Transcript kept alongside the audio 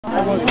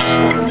I'm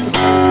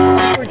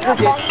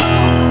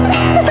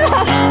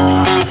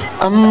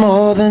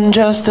more than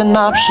just an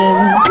option.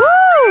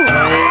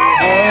 Hey,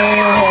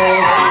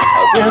 hey,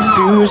 I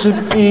refuse to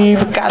be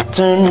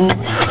forgotten.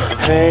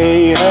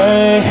 Hey,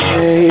 hey,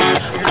 hey,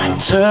 I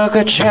took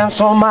a chance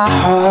on my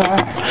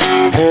heart.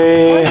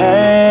 Hey,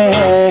 hey,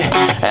 hey,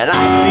 and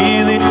I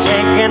feel it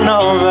taking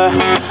over.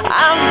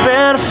 I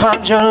better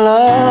find your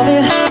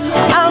loving.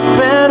 I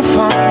better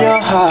find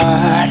your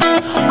heart.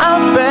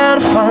 I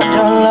better find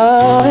your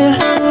loving.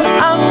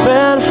 I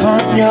better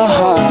find your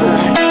heart. I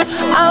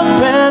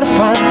better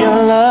find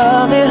your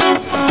loving. I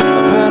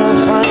better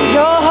find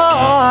your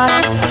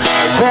heart. I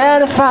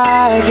bet if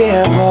I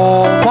give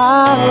all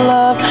my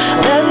love,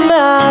 then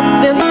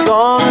nothing's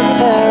gonna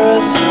tear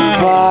us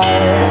apart.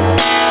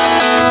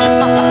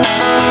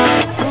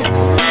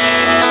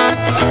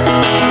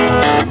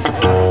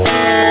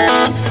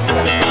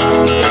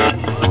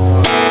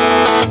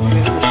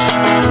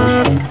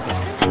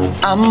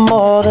 I'm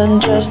more than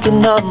just a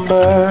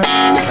number.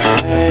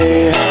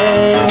 Hey,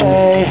 hey,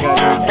 hey,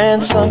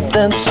 and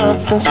something,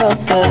 something,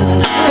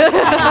 something.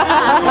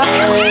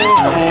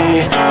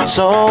 Hey, hey,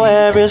 so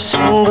every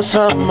single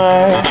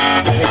summer.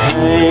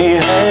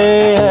 Hey,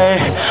 hey, hey,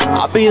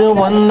 I'll be the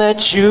one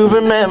that you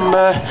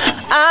remember.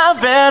 I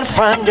better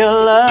find your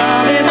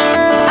loving.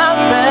 I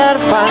better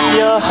find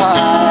your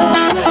heart.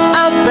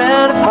 I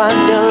better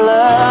find your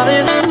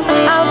loving. I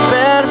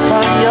better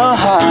find your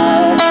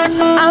heart.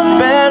 I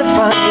better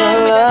find your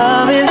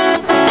loving. I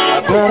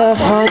better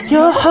find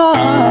your heart. I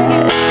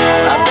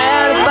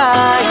better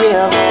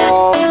give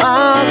all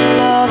my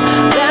love.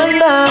 Then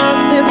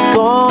nothing's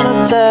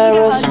gonna tear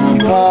us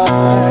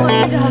apart.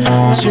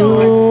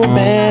 Too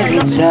many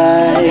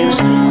times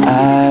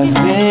I've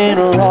been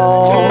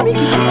wrong. I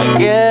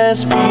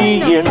guess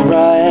being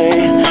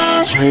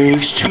right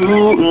takes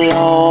too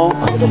long.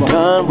 I'm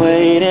done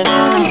waiting.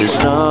 There's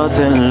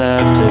nothing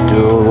left to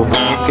do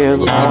but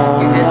give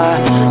all my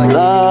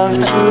love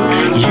to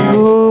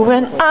you.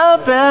 And I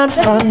better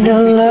find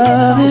your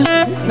loving.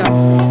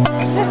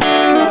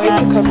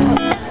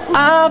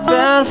 I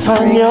better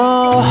find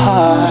your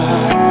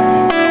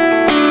heart.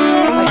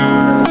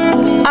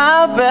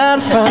 I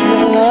better find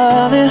your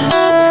loving. I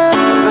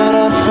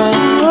better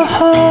find your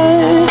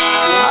heart. I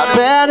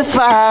bet if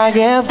I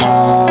give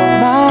all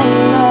my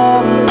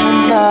love,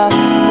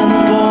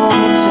 nothing's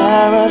gonna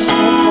tear us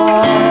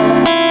apart.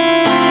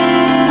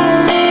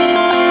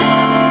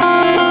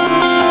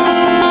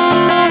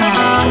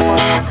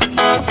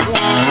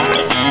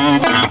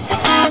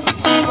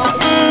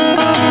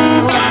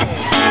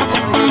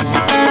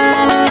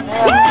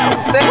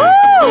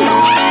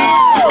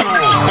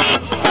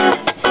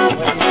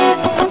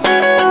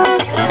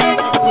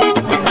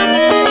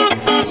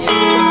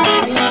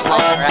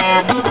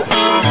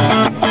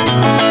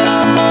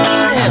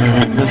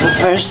 The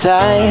first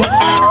time in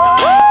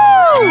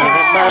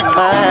my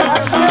mind,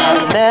 I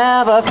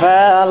never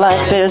felt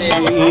like this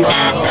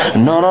before.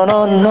 No, no,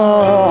 no,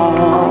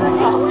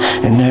 no.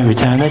 And every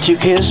time that you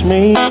kiss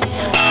me,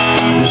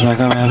 it's like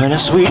I'm having a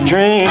sweet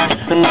dream.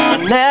 And I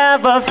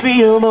never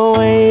feel the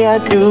way I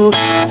do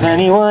with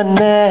anyone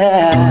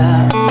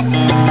else.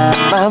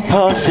 My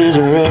pulse is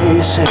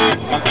racing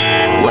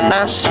when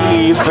I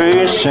see you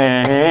face,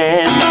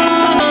 and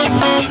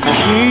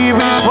here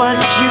is what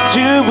you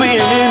do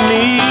in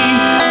me,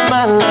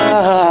 my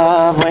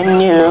love.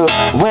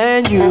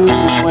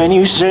 When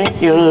you say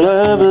you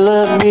love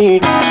me,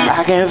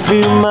 I can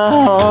feel my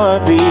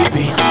heart beat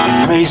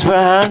race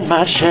behind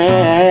my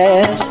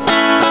chest.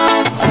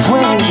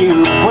 When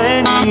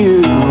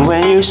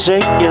you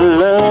say you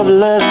love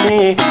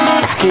me, I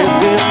can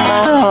feel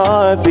my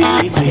heart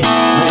beat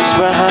race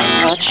behind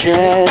my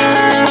chest,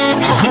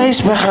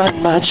 race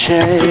behind my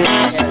chest.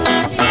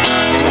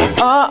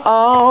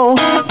 Oh,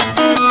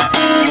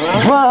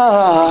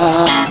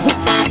 whoa.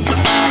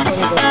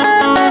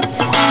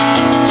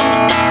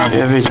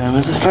 Every time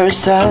is the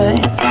first time,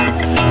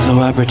 so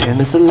I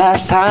pretend it's the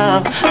last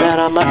time that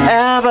I'ma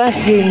ever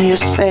hear you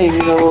say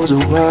those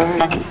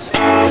words.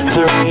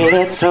 3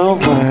 little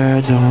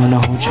words, I wanna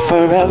hold you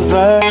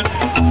forever.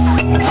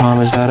 I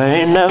promise that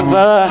I ain't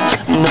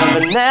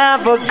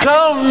never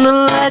gonna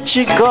let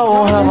you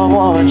go. How I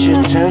want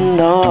you to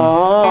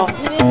know.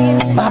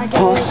 My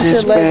pulse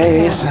is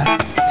racing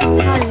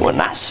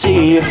when I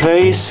see your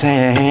face,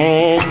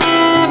 and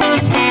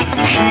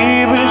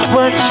here is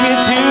what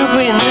you're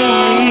doing to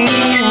me,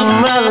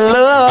 my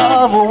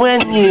love.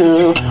 When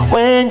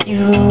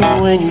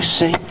you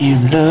say you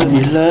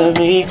love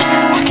me,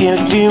 I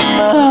can feel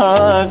my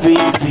heart beat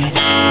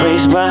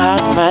race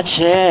behind my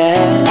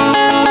chest.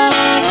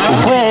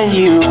 When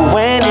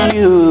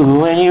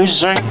you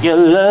say you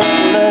love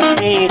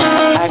me,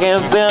 I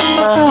can feel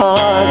my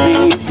heart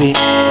beat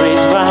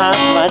race behind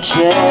my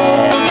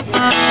chest,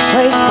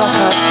 race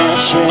behind my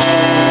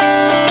chest.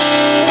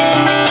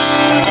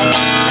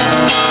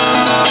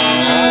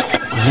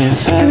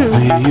 If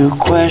ever you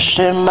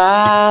question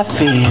my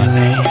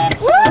feelings,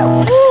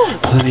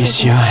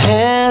 place your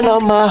hand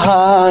on my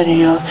heart,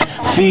 you'll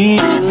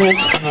feel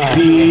it's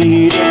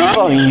beating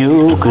for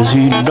you. Cause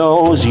he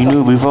knows, he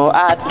knew before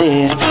I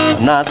did.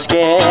 I'm not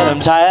scared, I'm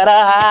tired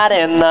of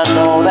hiding. I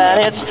know that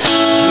it's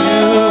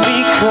you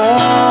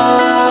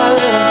because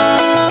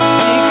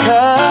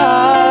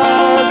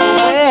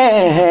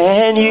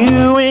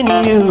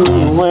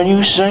when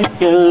you say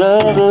you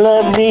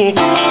love me,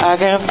 I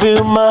can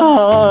feel my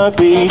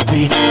heartbeat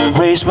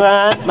race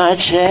behind my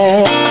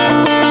chest.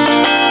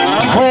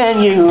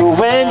 When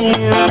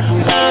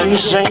you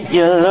say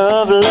you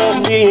love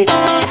me,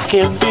 I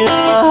can feel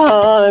my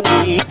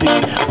heartbeat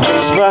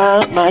race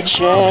behind my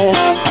chest,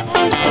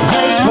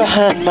 race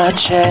behind my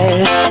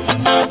chest.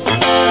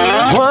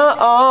 Whoa,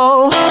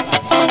 oh,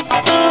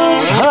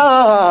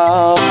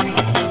 oh.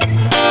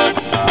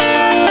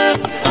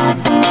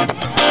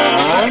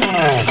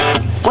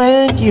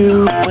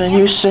 When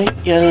you say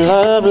you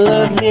love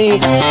me,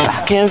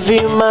 I can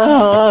feel my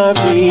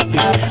heartbeat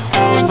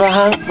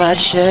behind my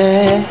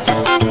chest.